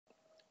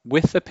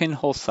with the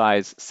pinhole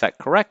size set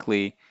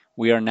correctly,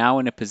 we are now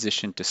in a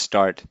position to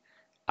start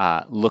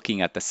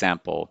looking at the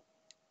sample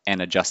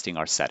and adjusting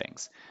our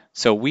settings.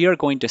 So we are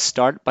going to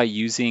start by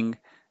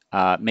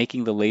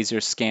making the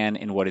laser scan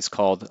in what is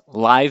called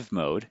live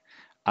mode.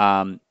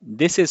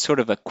 This is sort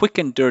of a quick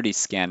and dirty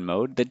scan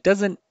mode that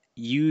doesn't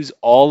use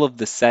all of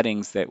the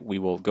settings that we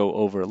will go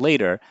over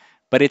later,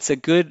 but it's a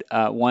good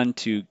one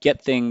to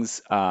get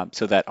things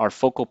so that our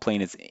focal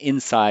plane is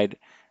inside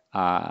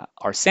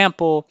our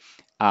sample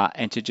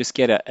and to just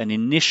get an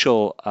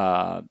initial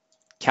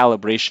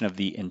calibration of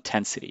the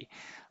intensity.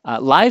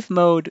 Live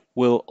mode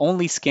will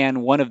only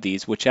scan one of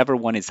these, whichever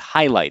one is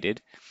highlighted,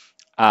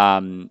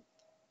 um,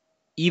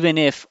 even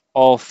if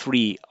all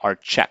three are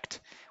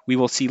checked. We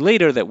will see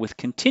later that with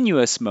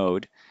continuous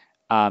mode,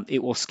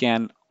 it will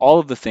scan all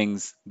of the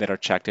things that are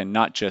checked and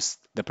not just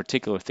the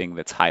particular thing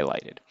that's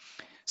highlighted.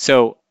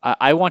 So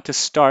I want to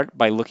start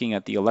by looking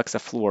at the Alexa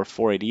Fluor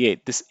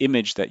 488. This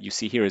image that you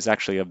see here is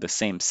actually of the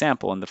same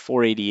sample, and the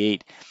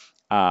 488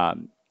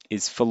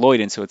 is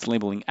phalloidin, so it's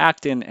labeling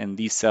actin, and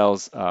these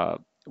cells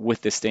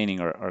with this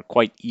staining are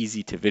quite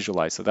easy to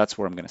visualize. So that's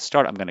where I'm going to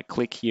start. I'm going to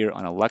click here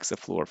on Alexa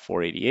Fluor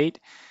 488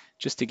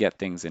 just to get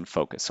things in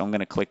focus. So I'm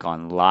going to click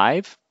on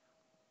Live,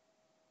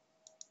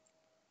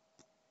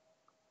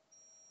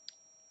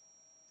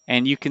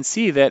 and you can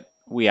see that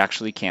we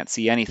actually can't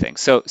see anything.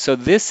 So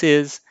this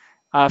is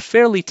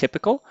fairly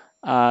typical.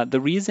 The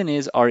reason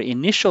is our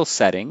initial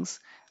settings,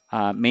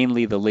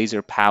 mainly the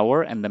laser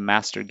power and the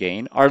master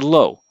gain, are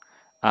low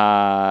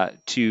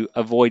to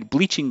avoid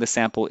bleaching the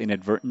sample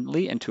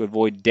inadvertently and to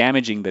avoid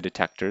damaging the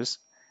detectors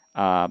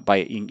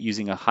by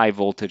using a high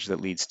voltage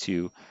that leads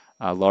to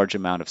a large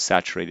amount of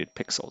saturated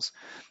pixels.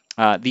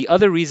 The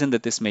other reason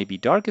that this may be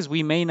dark is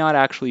we may not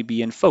actually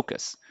be in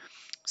focus.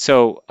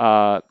 So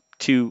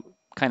to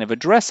kind of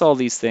address all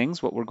these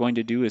things, what we're going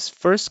to do is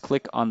first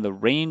click on the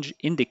range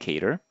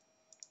indicator.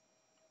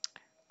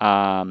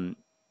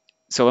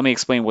 So let me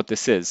explain what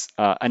this is.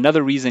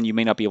 Another reason you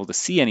may not be able to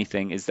see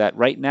anything is that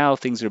right now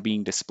things are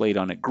being displayed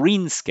on a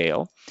green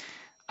scale,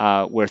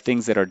 where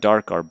things that are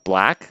dark are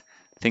black,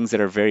 things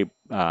that are very,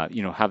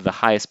 have the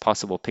highest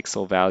possible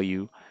pixel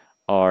value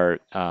are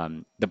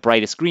the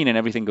brightest green, and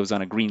everything goes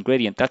on a green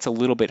gradient. That's a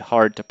little bit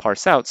hard to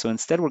parse out. So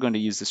instead, we're going to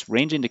use this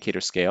range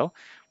indicator scale,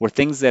 where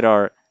things that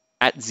are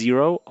at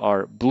 0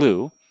 are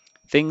blue,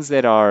 things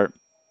that are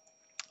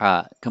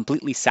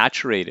completely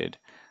saturated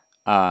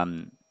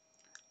um,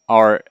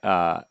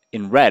 are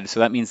in red.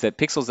 So that means that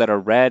pixels that are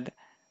red,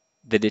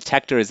 the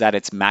detector is at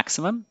its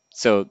maximum.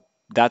 So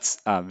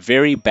that's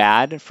very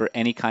bad for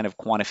any kind of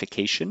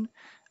quantification.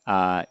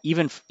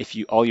 Even if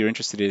all you're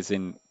interested is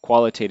in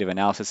qualitative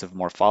analysis of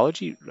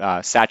morphology,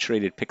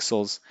 saturated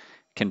pixels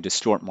can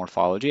distort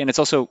morphology. And it's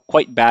also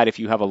quite bad if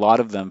you have a lot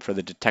of them for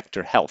the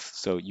detector health.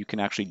 So you can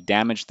actually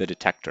damage the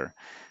detector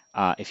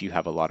if you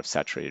have a lot of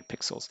saturated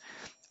pixels.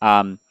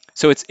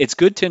 So it's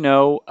good to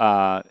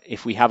know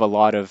if we have a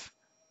lot of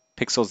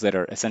pixels that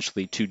are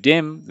essentially too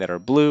dim, that are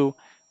blue,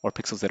 or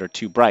pixels that are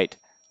too bright,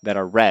 that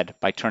are red,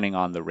 by turning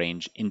on the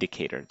range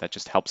indicator. That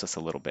just helps us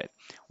a little bit.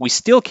 We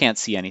still can't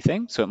see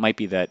anything, so it might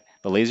be that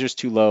the laser is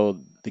too low,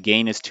 the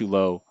gain is too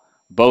low,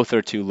 both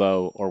are too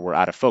low, or we're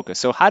out of focus.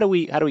 So how do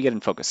we get in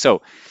focus?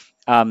 So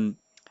um,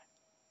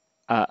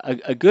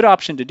 a good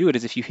option to do it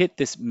is if you hit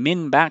this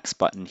min max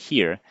button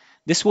here,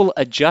 this will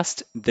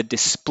adjust the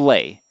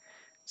display.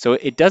 So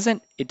it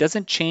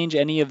doesn't change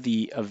any of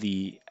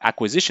the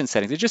acquisition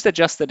settings. It just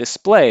adjusts the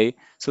display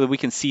so that we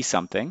can see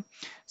something.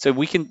 So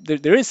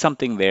there is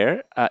something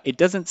there. It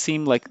doesn't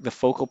seem like the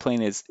focal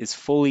plane is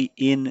fully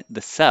in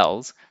the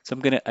cells. So I'm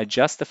going to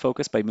adjust the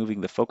focus by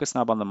moving the focus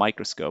knob on the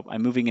microscope.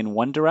 I'm moving in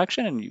one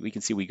direction, and we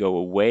can see we go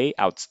away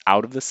out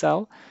of the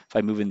cell. If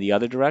I move in the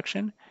other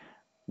direction,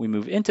 we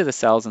move into the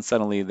cells, and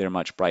suddenly they're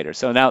much brighter.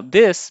 So now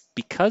this,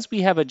 because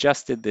we have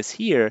adjusted this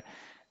here,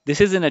 this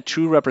isn't a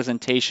true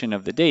representation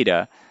of the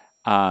data.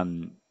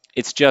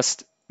 It's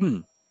just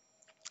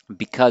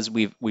because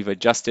we've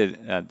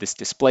adjusted this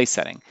display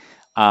setting.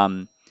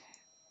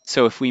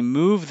 So if we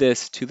move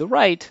this to the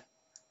right,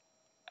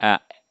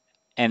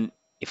 and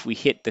if we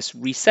hit this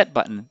reset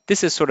button,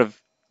 this is sort of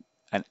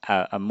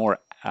a more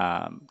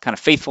kind of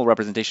faithful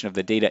representation of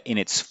the data in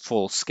its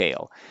full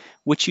scale,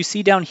 which you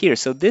see down here.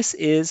 So this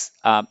is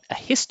a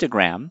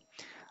histogram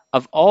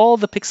of all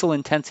the pixel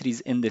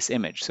intensities in this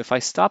image. So if I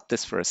stop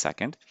this for a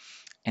second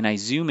and I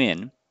zoom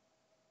in,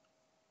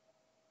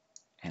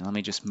 and let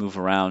me just move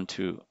around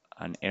to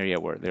an area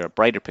where there are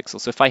brighter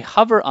pixels. So if I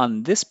hover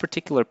on this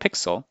particular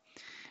pixel,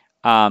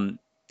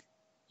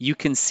 you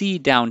can see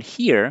down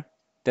here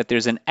that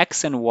there's an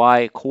X and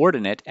Y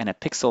coordinate and a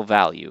pixel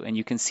value. And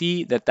you can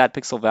see that that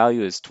pixel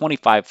value is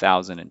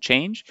 25,000 and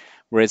change,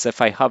 whereas if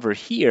I hover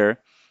here,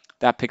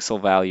 that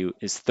pixel value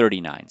is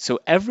 39. So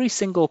every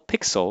single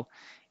pixel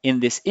in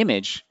this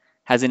image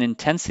has an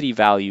intensity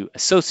value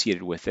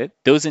associated with it.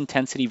 Those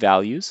intensity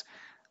values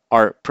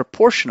are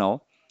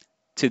proportional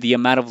to the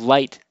amount of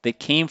light that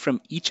came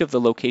from each of the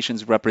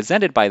locations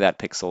represented by that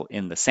pixel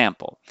in the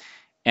sample.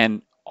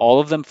 And all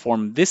of them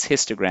form this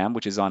histogram,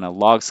 which is on a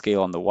log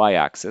scale on the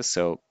y-axis.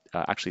 So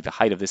actually the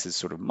height of this is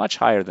sort of much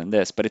higher than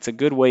this, but it's a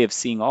good way of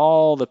seeing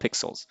all the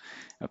pixels,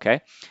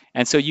 okay?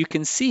 And so you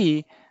can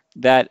see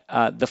that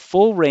the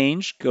full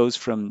range goes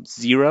from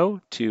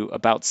 0 to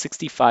about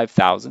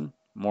 65,000,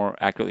 more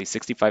accurately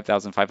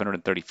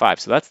 65,535.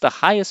 So that's the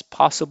highest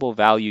possible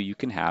value you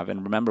can have.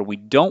 And remember, we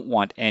don't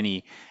want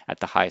any at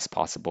the highest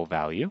possible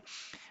value.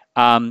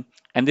 And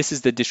this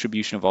is the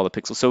distribution of all the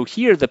pixels. So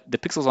here, the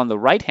pixels on the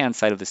right-hand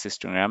side of the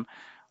histogram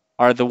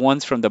are the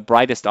ones from the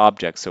brightest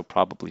objects, so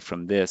probably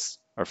from this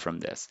or from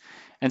this.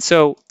 And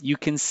so you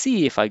can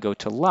see if I go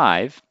to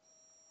live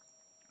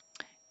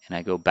and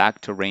I go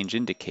back to range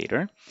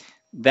indicator,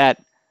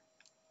 that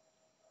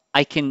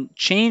I can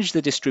change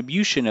the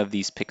distribution of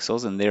these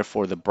pixels and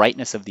therefore the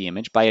brightness of the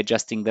image by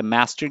adjusting the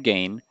master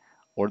gain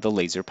or the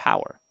laser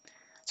power.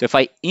 So if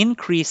I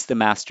increase the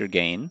master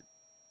gain,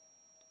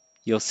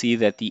 you'll see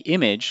that the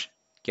image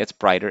gets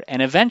brighter,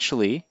 and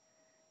eventually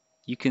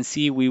you can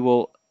see we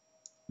will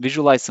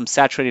visualize some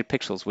saturated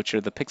pixels, which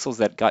are the pixels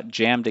that got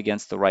jammed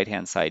against the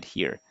right-hand side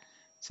here.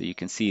 So you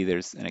can see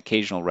there's an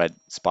occasional red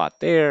spot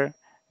there, and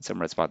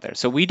some red spot there.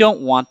 So we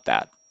don't want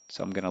that.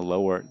 So I'm going to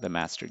lower the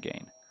master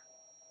gain.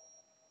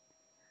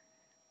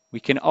 We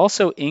can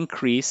also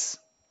increase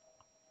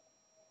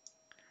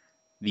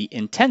the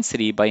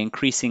intensity by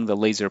increasing the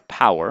laser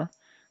power.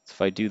 So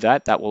if I do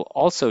that, that will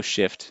also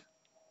shift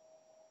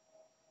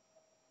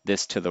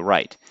this to the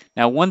right.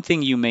 Now, one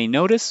thing you may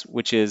notice,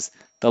 which is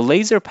the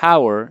laser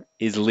power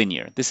is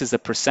linear. This is a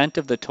percent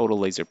of the total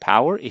laser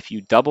power. If you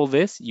double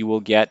this, you will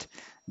get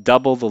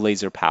double the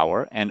laser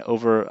power, and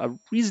over a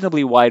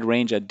reasonably wide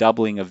range, a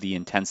doubling of the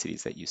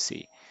intensities that you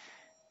see.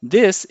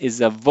 This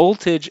is a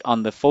voltage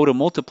on the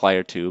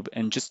photomultiplier tube,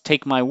 and just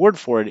take my word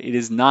for it, it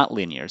is not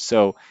linear.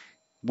 So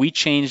we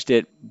changed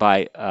it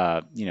by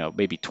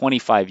maybe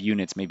 25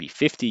 units, maybe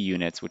 50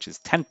 units, which is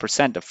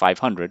 10% of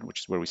 500,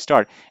 which is where we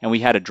start, and we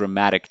had a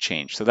dramatic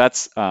change. So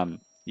that's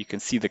you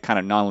can see the kind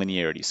of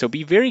nonlinearity. So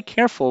be very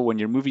careful when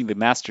you're moving the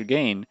master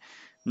gain,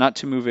 not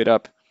to move it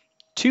up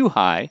too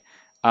high,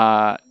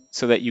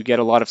 so that you get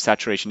a lot of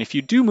saturation. If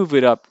you do move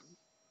it up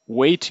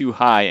way too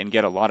high and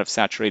get a lot of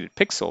saturated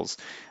pixels,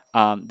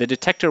 the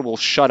detector will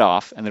shut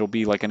off and there will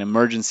be like an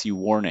emergency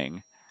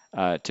warning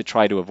to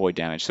try to avoid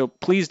damage. So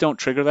please don't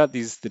trigger that.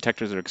 These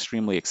detectors are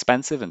extremely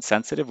expensive and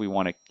sensitive. We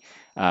want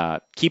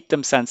to keep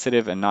them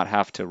sensitive and not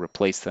have to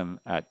replace them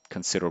at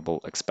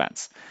considerable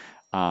expense.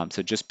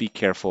 So just be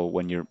careful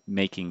when you're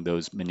making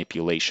those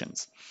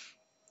manipulations.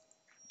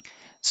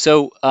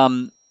 So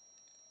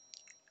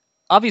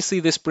obviously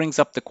this brings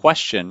up the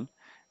question,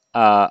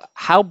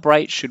 how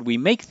bright should we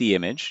make the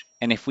image?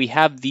 And if we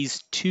have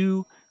these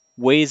two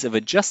ways of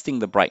adjusting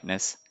the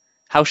brightness,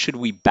 how should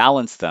we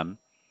balance them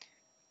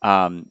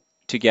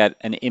to get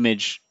an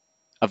image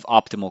of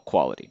optimal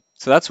quality?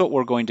 So that's what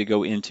we're going to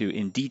go into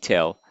in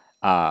detail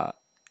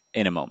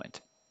in a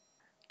moment.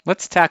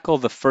 Let's tackle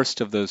the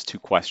first of those two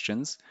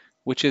questions,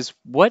 which is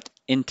what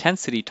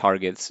intensity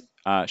targets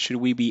should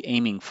we be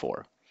aiming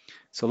for?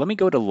 So let me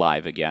go to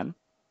live again.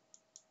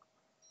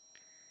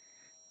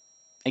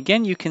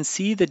 Again, you can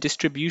see the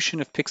distribution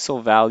of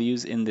pixel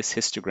values in this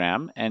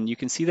histogram, and you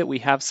can see that we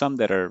have some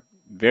that are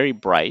very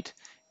bright,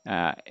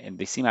 and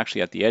they seem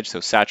actually at the edge, so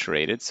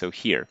saturated, so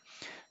here.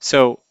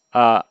 So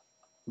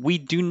we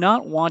do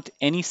not want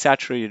any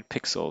saturated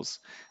pixels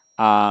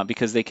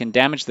because they can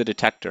damage the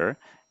detector,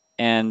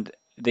 and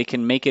they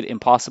can make it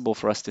impossible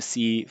for us to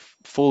see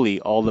fully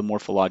all the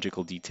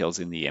morphological details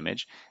in the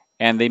image,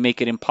 and they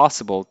make it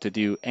impossible to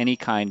do any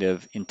kind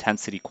of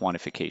intensity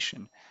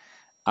quantification.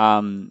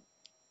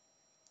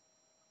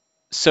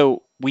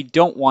 So we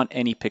don't want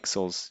any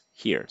pixels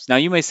here. Now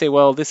you may say,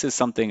 well, this is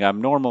something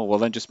abnormal. Well,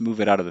 then just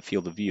move it out of the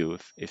field of view.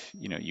 If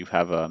you know you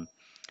have um,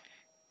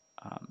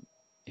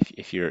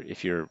 if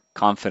you're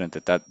confident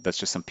that that's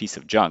just some piece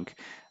of junk,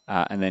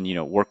 and then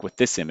work with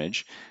this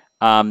image.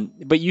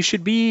 But you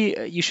should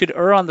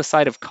err on the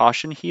side of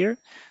caution here.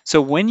 So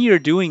when you're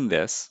doing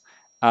this,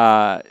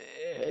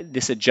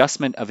 this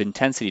adjustment of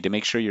intensity to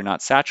make sure you're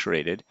not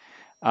saturated,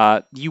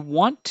 you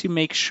want to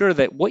make sure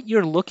that what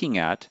you're looking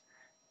at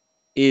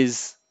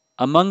is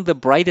among the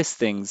brightest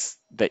things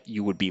that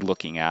you would be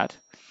looking at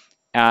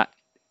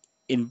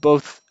in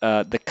both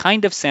the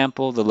kind of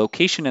sample, the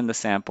location in the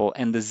sample,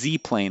 and the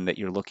z-plane that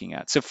you're looking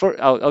at. So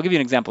I'll give you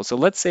an example. So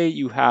let's say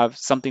you have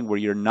something where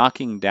you're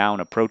knocking down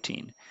a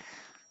protein.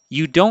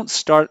 You don't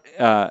start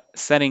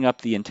setting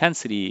up the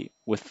intensity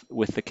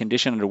with the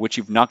condition under which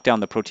you've knocked down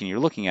the protein you're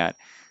looking at.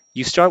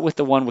 You start with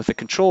the one with the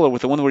controller,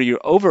 with the one where you're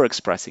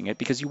overexpressing it,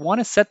 because you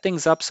want to set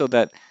things up so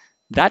that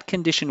that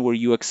condition where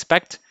you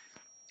expect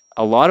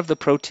a lot of the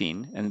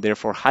protein and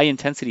therefore high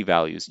intensity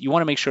values, you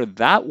want to make sure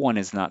that one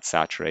is not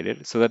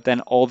saturated so that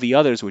then all the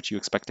others which you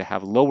expect to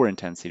have lower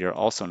intensity are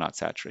also not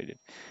saturated.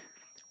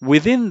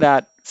 Within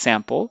that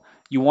sample,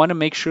 you want to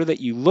make sure that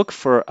you look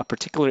for a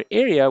particular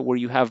area where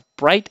you have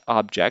bright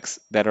objects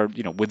that are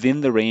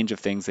within the range of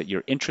things that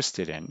you're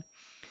interested in.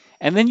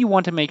 And then you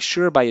want to make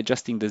sure by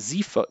adjusting the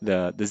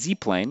Z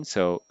plane,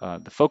 so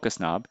the focus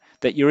knob,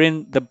 that you're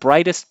in the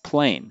brightest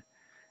plane.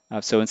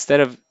 So instead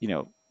of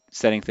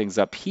setting things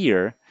up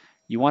here,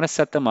 You want to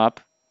set them up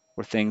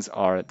where things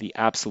are the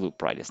absolute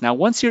brightest. Now,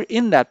 once you're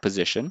in that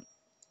position,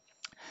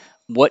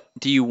 what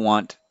do you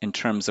want in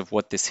terms of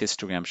what this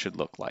histogram should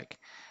look like?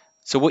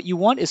 So what you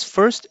want is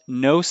first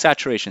no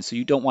saturation. So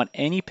you don't want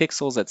any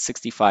pixels at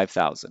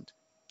 65,000.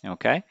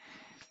 Okay.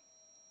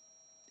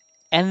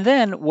 And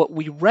then what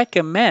we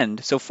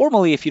recommend, so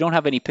formally, if you don't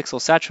have any pixel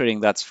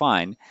saturating, that's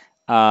fine.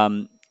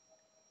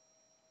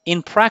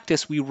 In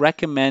practice, we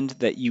recommend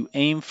that you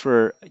aim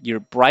for your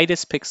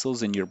brightest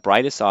pixels and your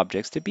brightest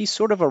objects to be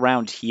sort of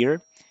around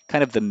here,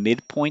 kind of the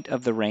midpoint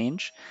of the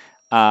range.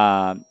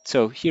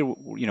 So here,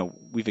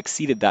 we've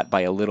exceeded that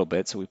by a little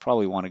bit, so we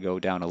probably want to go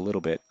down a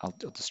little bit. I'll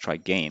just try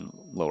gain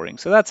lowering.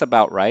 So that's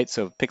about right.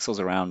 So pixels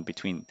around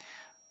between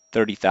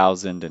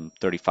 30,000 and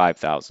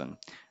 35,000.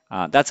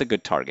 That's a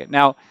good target.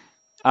 Now,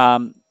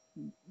 um,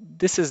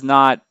 this is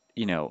not,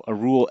 a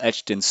rule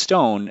etched in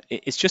stone.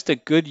 It's just a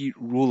good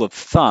rule of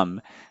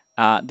thumb.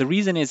 The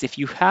reason is if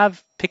you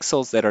have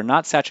pixels that are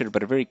not saturated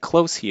but are very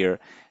close here,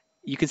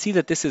 you can see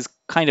that this is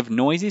kind of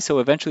noisy. So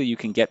eventually you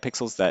can get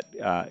pixels that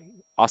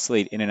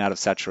oscillate in and out of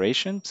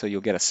saturation. So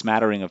you'll get a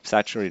smattering of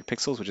saturated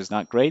pixels, which is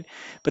not great.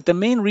 But the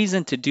main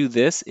reason to do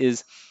this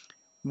is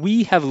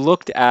we have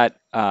looked at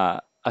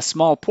a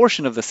small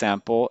portion of the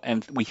sample,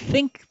 and we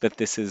think that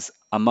this is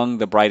among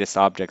the brightest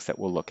objects that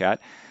we'll look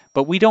at,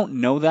 but we don't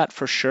know that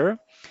for sure.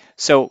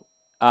 So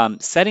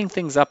setting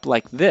things up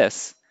like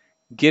this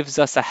gives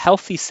us a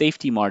healthy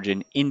safety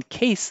margin in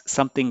case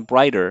something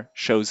brighter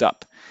shows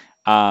up.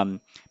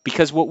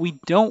 Because what we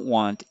don't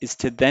want is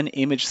to then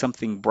image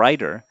something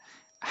brighter,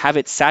 have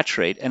it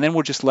saturate, and then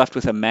we're just left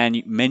with a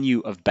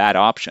menu of bad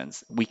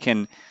options. We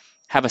can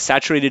have a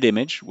saturated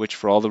image, which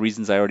for all the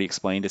reasons I already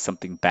explained is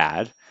something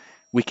bad.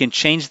 We can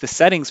change the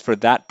settings for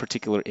that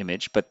particular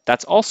image, but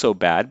that's also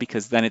bad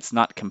because then it's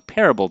not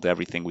comparable to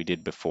everything we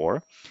did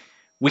before.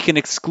 We can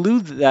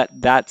exclude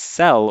that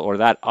cell or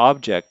that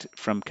object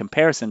from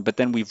comparison, but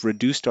then we've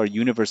reduced our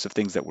universe of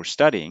things that we're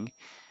studying.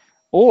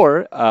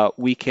 Or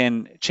we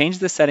can change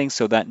the settings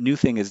so that new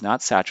thing is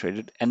not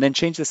saturated, and then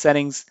change the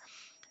settings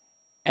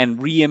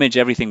and re-image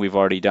everything we've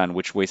already done,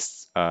 which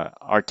wastes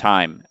our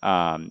time.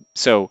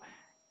 So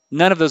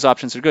none of those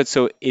options are good.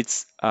 So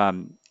it's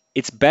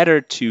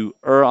better to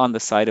err on the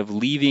side of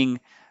leaving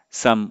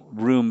some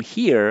room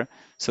here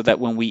so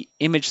that when we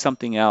image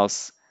something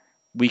else,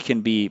 we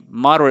can be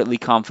moderately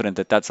confident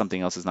that that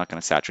something else is not going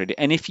to saturate it.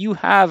 And if you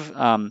have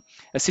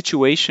a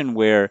situation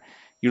where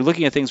you're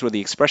looking at things where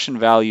the expression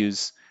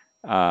values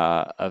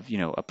of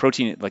a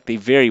protein, like they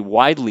vary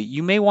widely,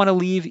 you may want to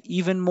leave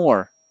even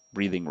more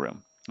breathing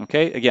room.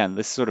 Okay, again,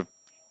 this sort of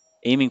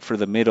aiming for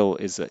the middle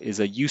is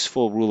a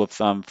useful rule of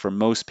thumb for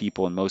most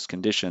people in most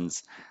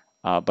conditions,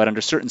 but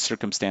under certain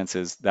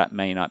circumstances, that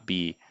may not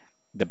be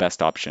the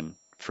best option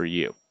for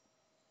you.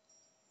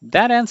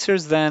 That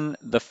answers then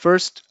the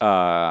first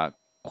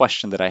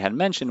question that I had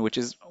mentioned, which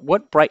is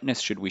what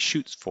brightness should we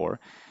shoot for?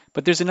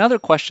 But there's another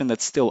question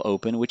that's still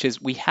open, which is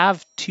we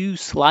have two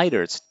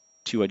sliders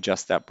to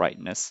adjust that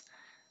brightness.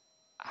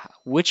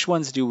 Which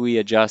ones do we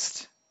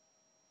adjust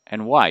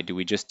and why? Do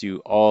we just do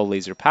all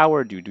laser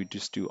power? Do we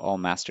just do all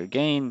master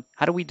gain?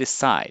 How do we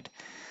decide?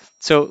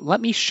 So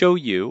let me show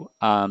you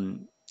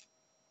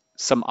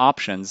some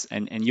options,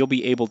 and you'll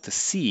be able to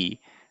see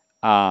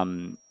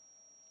kind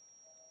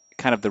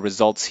of the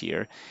results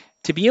here.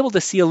 To be able to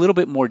see a little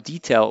bit more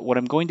detail, what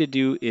I'm going to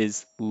do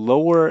is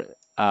lower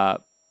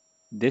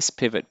this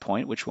pivot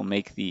point, which will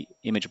make the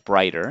image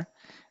brighter.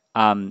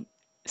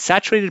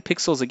 Saturated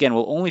pixels, again,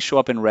 will only show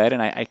up in red,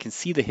 and I can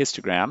see the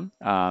histogram,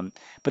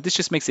 but this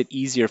just makes it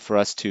easier for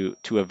us to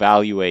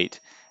evaluate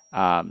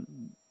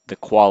the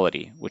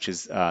quality, which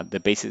is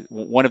the basis,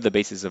 one of the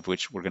bases of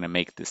which we're going to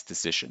make this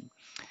decision.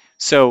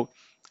 So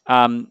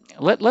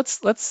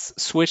let's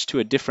switch to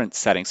a different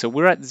setting. So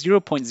we're at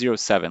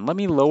 0.07. Let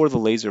me lower the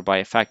laser by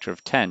a factor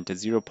of 10 to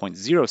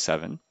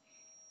 0.07.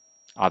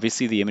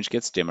 Obviously, the image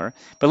gets dimmer,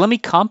 but let me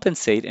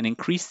compensate and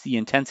increase the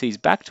intensities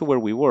back to where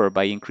we were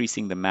by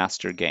increasing the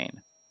master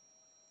gain.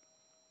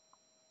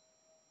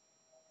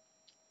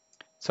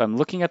 So I'm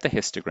looking at the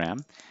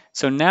histogram.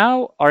 So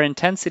now our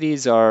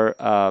intensities are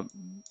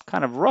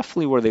kind of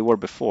roughly where they were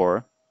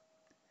before,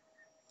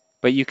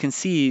 but you can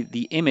see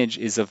the image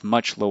is of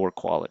much lower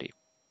quality.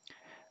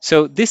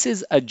 So this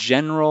is a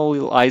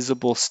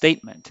generalizable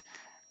statement.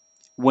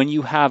 When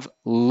you have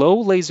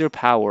low laser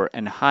power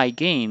and high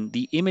gain,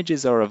 the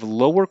images are of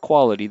lower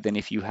quality than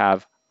if you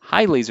have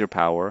high laser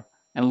power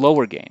and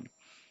lower gain.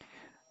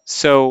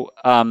 So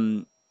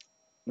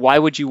why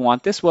would you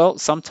want this? Well,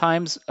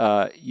 sometimes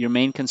your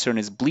main concern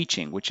is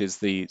bleaching, which is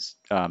the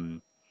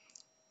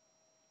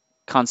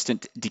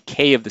constant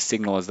decay of the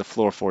signal as the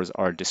fluorophores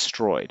are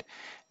destroyed.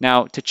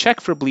 Now, to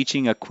check for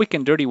bleaching, a quick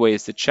and dirty way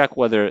is to check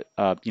whether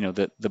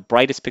the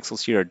brightest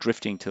pixels here are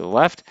drifting to the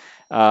left.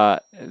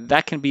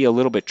 That can be a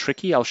little bit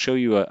tricky. I'll show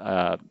you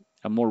a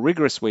more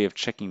rigorous way of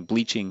checking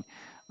bleaching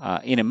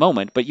in a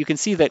moment. But you can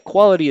see that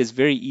quality is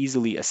very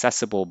easily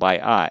accessible by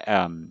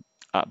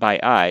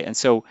eye. And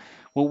so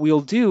what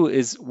we'll do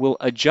is we'll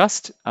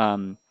adjust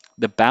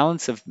the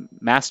balance of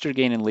master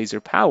gain and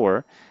laser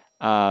power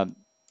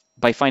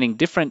by finding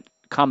different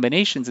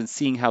combinations and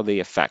seeing how they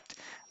affect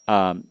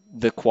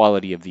the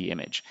quality of the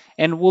image.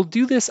 And we'll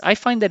do this, I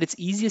find that it's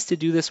easiest to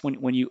do this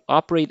when you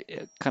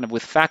operate kind of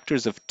with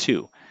factors of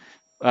 2.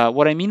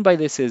 What I mean by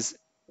this is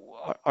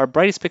our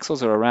brightest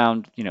pixels are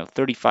around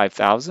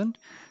 35,000.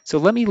 So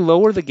let me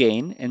lower the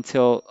gain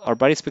until our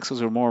brightest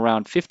pixels are more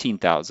around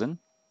 15,000,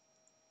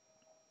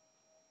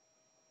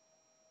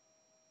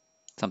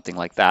 something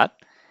like that.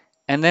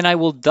 And then I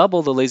will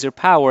double the laser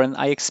power, and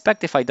I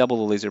expect if I double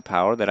the laser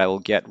power that I will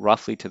get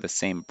roughly to the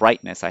same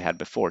brightness I had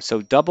before.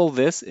 So double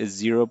this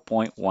is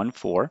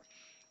 0.14.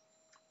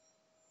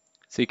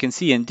 So you can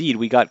see indeed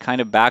we got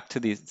kind of back to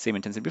the same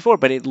intensity before,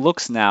 but it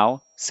looks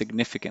now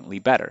significantly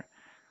better.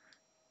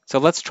 So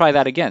let's try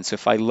that again. So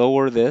if I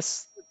lower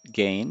this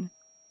gain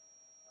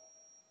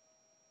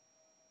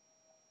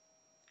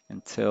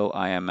until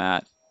I am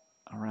at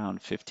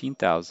around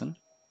 15,000,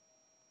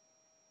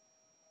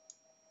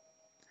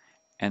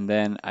 and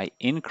then I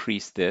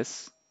increase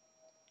this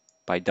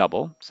by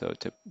double, so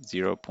to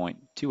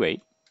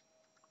 0.28,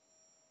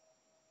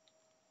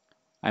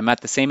 I'm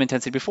at the same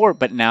intensity before,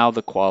 but now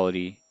the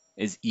quality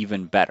is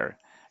even better.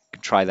 I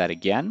can try that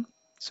again.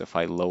 So if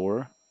I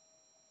lower,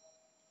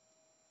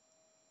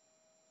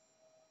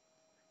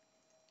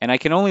 and I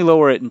can only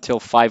lower it until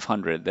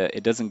 500.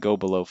 It doesn't go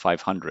below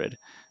 500.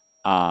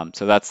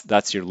 So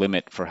that's your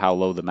limit for how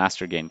low the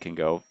master gain can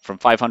go. From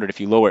 500, if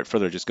you lower it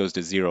further, it just goes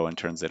to 0 and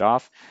turns it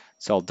off.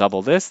 So I'll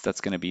double this. That's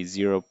going to be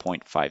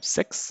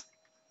 0.56.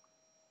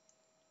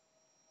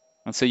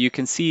 And so you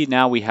can see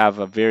now we have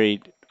a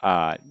very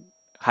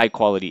high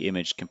quality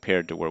image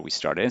compared to where we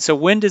started. And so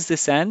when does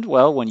this end?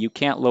 Well, when you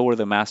can't lower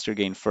the master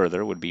gain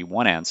further would be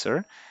one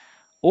answer.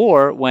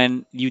 Or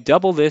when you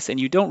double this and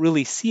you don't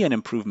really see an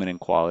improvement in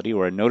quality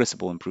or a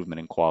noticeable improvement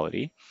in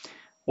quality,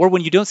 or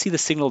when you don't see the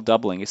signal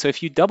doubling. So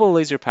if you double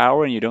laser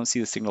power and you don't see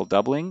the signal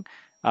doubling,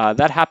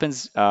 that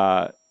happens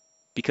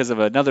because of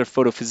another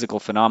photophysical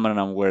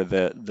phenomenon where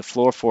the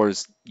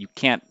fluorophores, you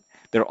can't,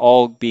 they're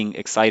all being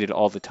excited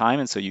all the time,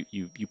 and so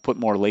you put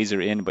more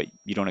laser in, but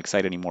you don't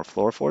excite any more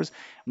fluorophores.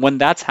 When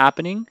that's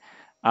happening,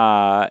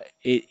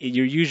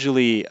 you're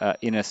usually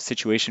in a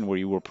situation where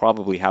you will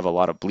probably have a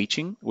lot of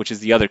bleaching, which is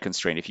the other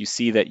constraint. If you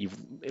see that you've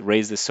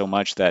raised this so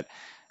much that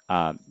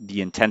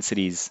the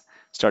intensities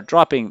start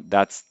dropping,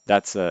 that's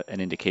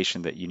an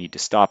indication that you need to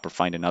stop or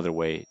find another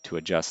way to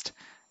adjust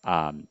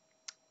um,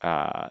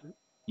 uh,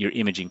 your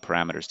imaging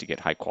parameters to get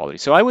high quality.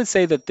 So I would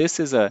say that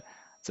this is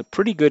it's a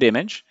pretty good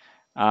image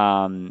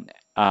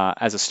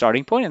as a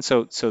starting point, and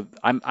so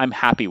I'm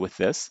happy with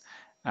this,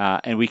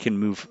 and we can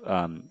move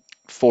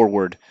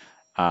forward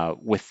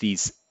with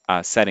these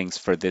settings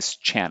for this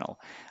channel.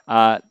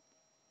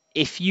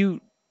 If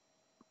you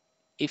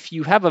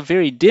have a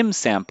very dim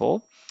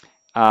sample,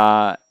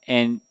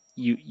 and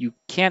you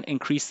can't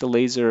increase the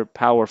laser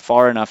power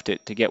far enough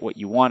to get what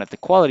you want at the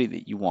quality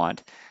that you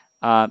want,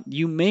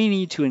 you may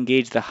need to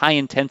engage the high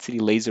intensity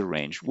laser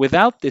range.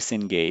 Without this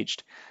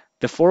engaged,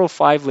 the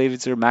 405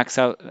 laser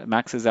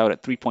maxes out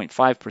at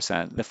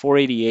 3.5%, the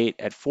 488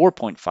 at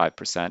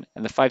 4.5%,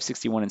 and the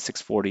 561 and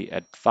 640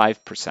 at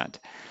 5%.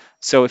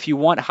 So if you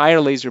want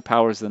higher laser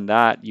powers than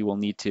that, you will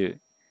need to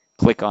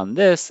click on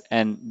this,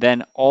 and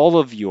then all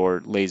of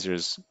your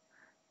lasers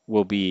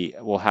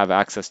will have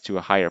access to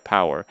a higher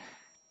power.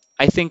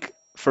 I think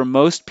for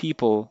most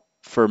people,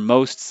 for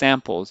most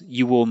samples,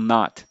 you will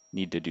not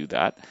need to do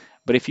that.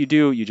 But if you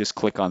do, you just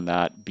click on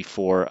that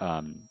before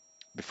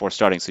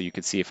starting. So you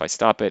can see if I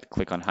stop it,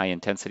 click on high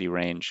intensity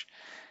range,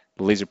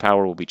 the laser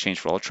power will be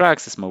changed for all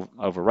tracks. This will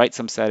overwrite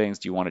some settings.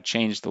 Do you want to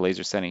change the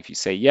laser setting? If you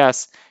say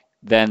yes,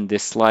 then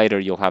this slider,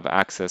 you'll have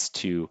access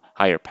to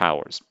higher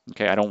powers.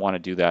 Okay, I don't want to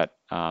do that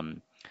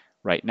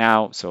right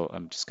now, so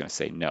I'm just going to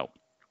say no.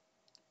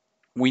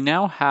 We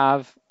now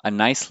have a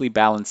nicely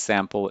balanced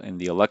sample in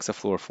the Alexa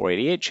Fluor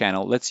 488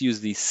 channel. Let's use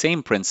these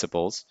same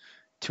principles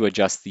to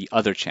adjust the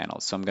other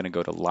channels. So I'm going to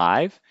go to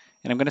Live,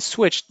 and I'm going to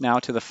switch now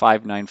to the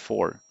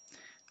 594.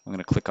 I'm going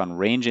to click on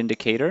Range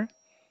Indicator,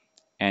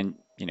 and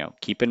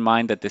keep in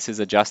mind that this is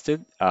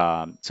adjusted,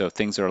 so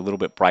things are a little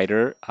bit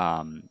brighter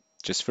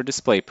just for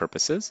display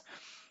purposes.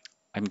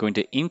 I'm going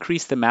to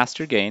increase the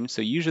master gain.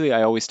 So usually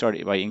I always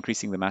start by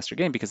increasing the master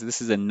gain because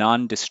this is a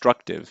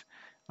non-destructive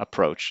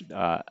approach.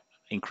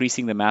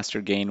 Increasing the master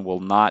gain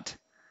will not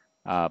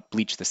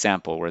bleach the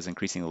sample, whereas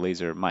increasing the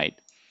laser might.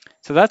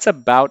 So that's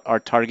about our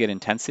target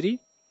intensity.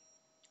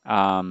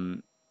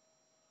 Let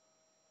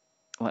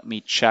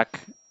me check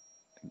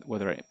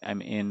whether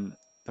I'm in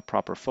the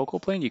proper focal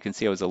plane. You can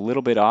see I was a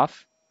little bit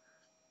off.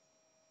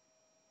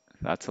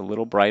 That's a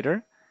little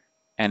brighter.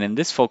 And in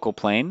this focal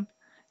plane,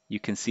 you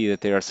can see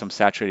that there are some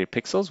saturated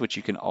pixels, which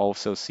you can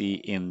also see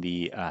in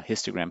the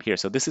histogram here.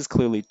 So this is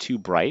clearly too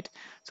bright.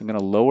 So I'm going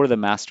to lower the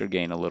master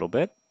gain a little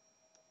bit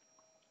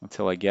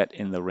until I get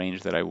in the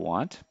range that I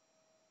want.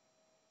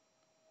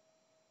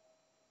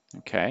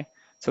 Okay,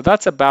 so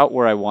that's about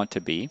where I want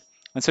to be.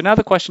 And so now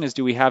the question is,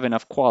 do we have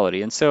enough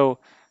quality? And so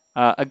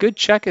a good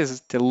check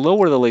is to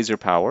lower the laser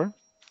power.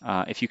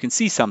 If you can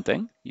see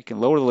something, you can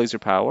lower the laser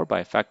power by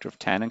a factor of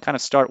 10 and kind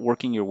of start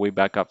working your way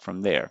back up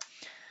from there.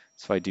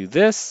 So if I do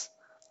this,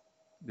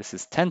 this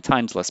is 10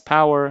 times less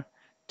power.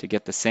 To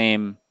get the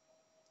same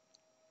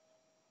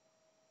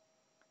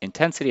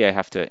intensity, I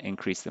have to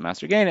increase the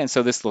master gain. And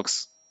so this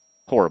looks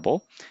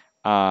horrible,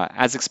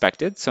 as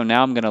expected. So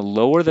now I'm going to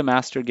lower the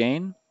master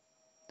gain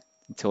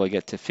until I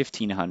get to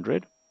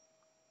 1500,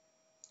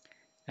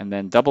 and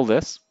then double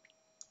this.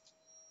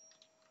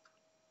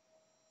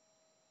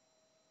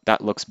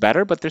 That looks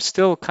better, but there's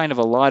still kind of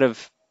a lot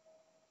of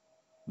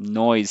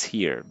noise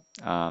here.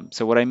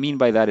 So what I mean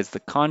by that is the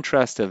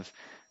contrast of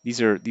this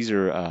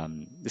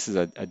is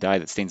a dye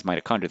that stains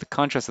mitochondria. The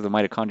contrast of the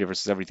mitochondria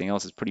versus everything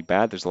else is pretty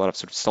bad. There's a lot of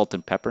sort of salt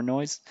and pepper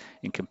noise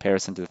in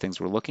comparison to the things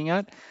we're looking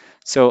at.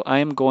 So I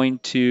am going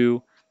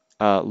to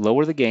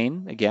lower the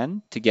gain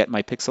again to get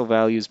my pixel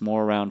values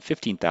more around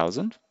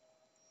 15,000,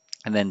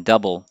 and then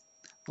double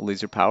the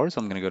laser power. So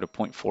I'm going to go to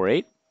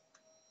 0.48.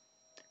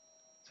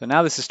 So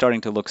now this is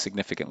starting to look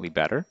significantly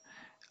better.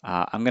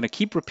 I'm going to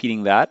keep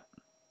repeating that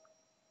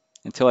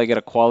until I get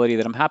a quality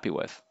that I'm happy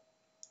with.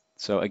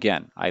 So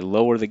again, I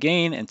lower the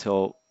gain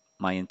until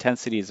my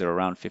intensities are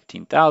around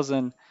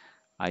 15,000.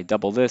 I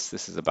double this.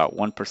 This is about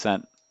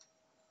 1%.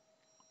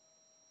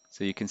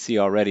 So you can see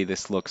already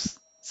this looks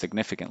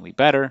significantly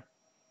better.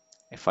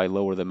 If I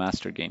lower the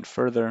master gain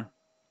further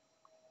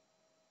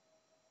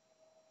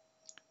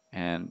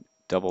and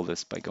double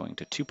this by going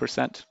to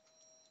 2%,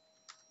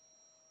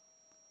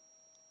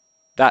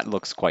 that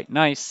looks quite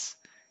nice.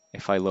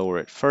 If I lower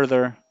it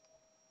further,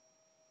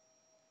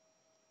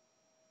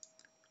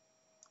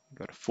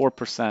 go to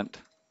 4%,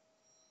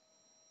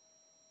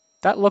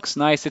 that looks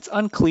nice. It's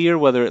unclear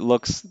whether it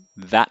looks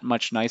that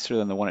much nicer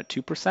than the one at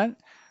 2%.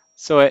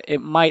 So it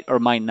might or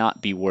might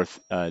not be worth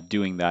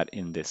doing that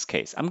in this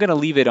case. I'm going to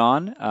leave it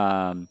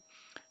on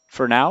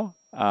for now,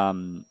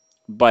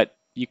 but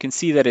you can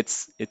see that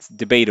it's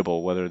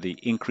debatable whether the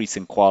increase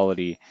in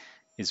quality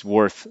is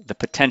worth the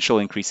potential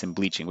increase in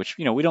bleaching, which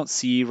we don't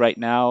see right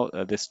now.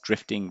 This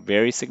drifting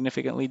very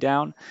significantly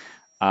down,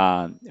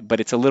 but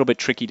it's a little bit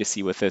tricky to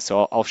see with this.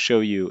 So I'll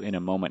show you in a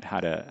moment how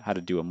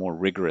to do a more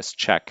rigorous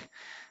check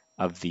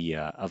of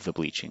the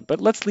bleaching. But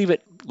let's leave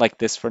it like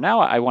this for now.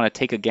 I want to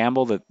take a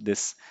gamble that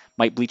this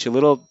might bleach a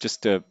little,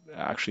 just to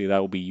actually that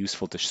will be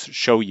useful to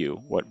show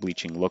you what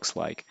bleaching looks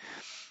like.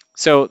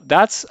 So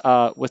that's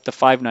with the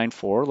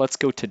 594. Let's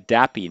go to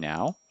DAPI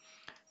now.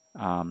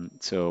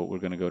 So we're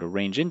going to go to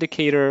range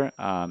indicator.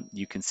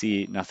 You can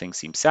see nothing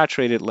seems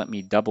saturated. Let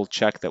me double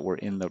check that we're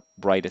in the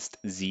brightest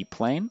Z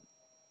plane.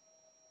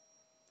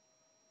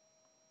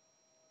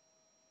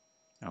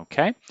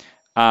 Okay.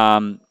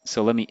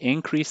 So let me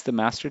increase the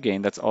master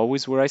gain. That's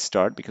always where I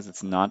start because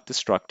it's not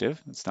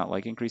destructive. It's not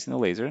like increasing the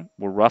laser.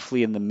 We're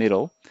roughly in the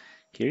middle.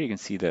 Here you can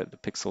see the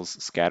pixels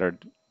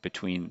scattered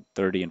between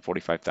 30 and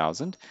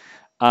 45,000.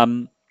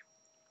 And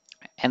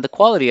the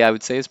quality, I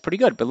would say, is pretty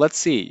good. But let's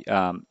see.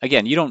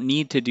 Again, you don't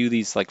need to do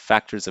these like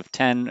factors of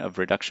 10 of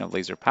reduction of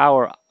laser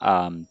power.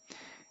 But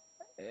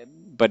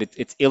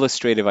it's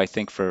illustrative, I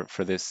think, for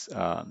this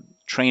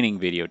training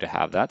video to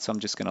have that. So I'm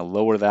just going to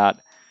lower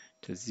that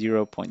to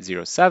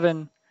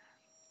 0.07.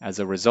 As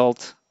a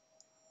result,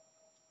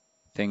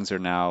 things are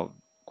now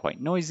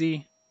quite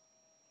noisy.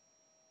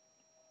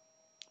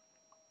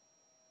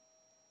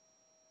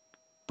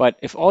 But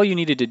if all you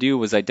needed to do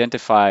was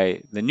identify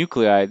the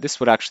nuclei, this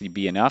would actually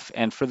be enough.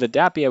 And for the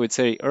DAPI, I would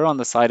say err on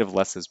the side of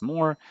less is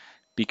more,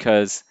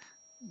 because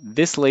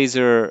this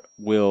laser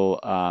will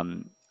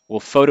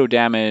photo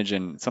damage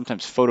and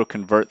sometimes photo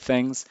convert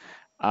things.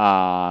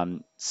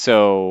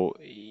 So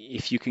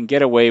if you can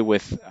get away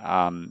with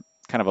kind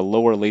of a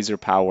lower laser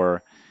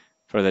power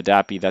for the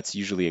DAPI, that's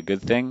usually a good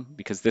thing,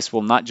 because this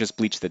will not just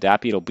bleach the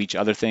DAPI, it'll bleach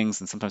other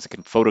things, and sometimes it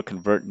can photo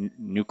convert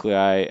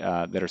nuclei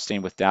that are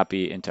stained with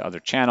DAPI into other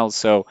channels.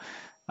 So,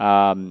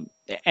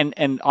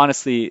 and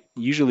honestly,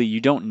 usually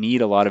you don't need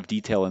a lot of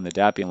detail in the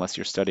DAPI unless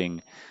you're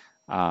studying,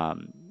 so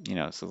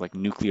like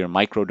nuclear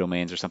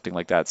microdomains or something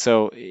like that.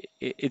 So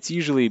it's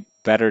usually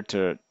better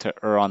to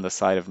err on the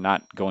side of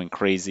not going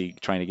crazy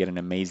trying to get an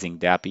amazing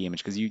DAPI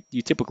image, because you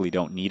typically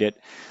don't need it.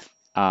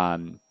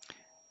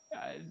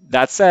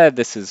 That said,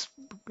 this is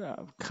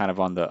kind of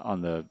on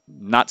the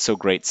not so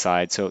great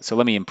side. So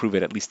let me improve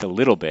it at least a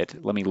little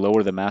bit. Let me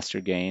lower the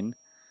master gain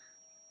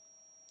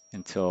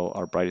until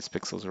our brightest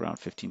pixels around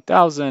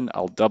 15,000.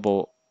 I'll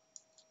double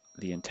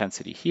the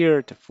intensity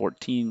here to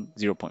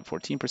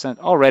 0.14%.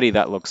 Already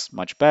that looks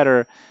much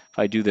better. If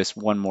I do this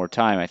one more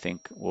time, I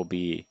think we'll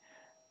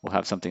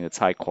have something that's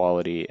high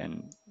quality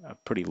and a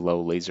pretty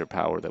low laser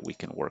power that we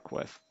can work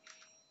with.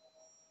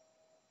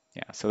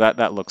 Yeah, so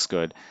that looks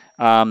good.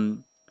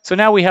 So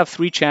now we have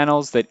 3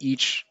 channels that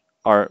each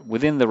are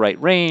within the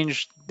right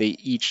range. They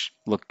each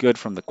look good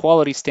from the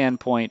quality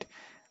standpoint.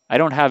 I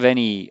don't have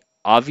any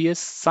obvious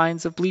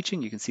signs of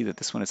bleaching. You can see that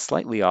this one is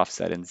slightly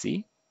offset in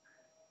Z.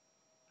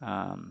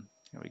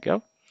 There we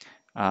go.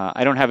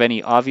 I don't have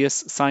any obvious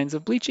signs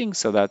of bleaching,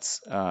 so that's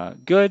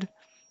good.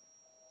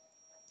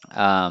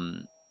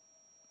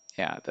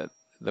 Yeah,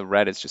 the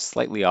red is just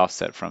slightly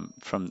offset from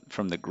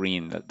the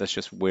green. That's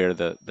just where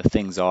the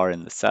things are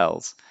in the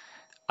cells.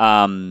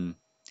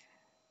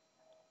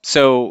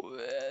 So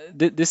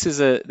this is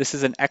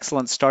an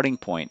excellent starting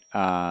point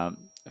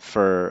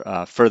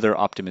for further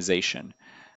optimization.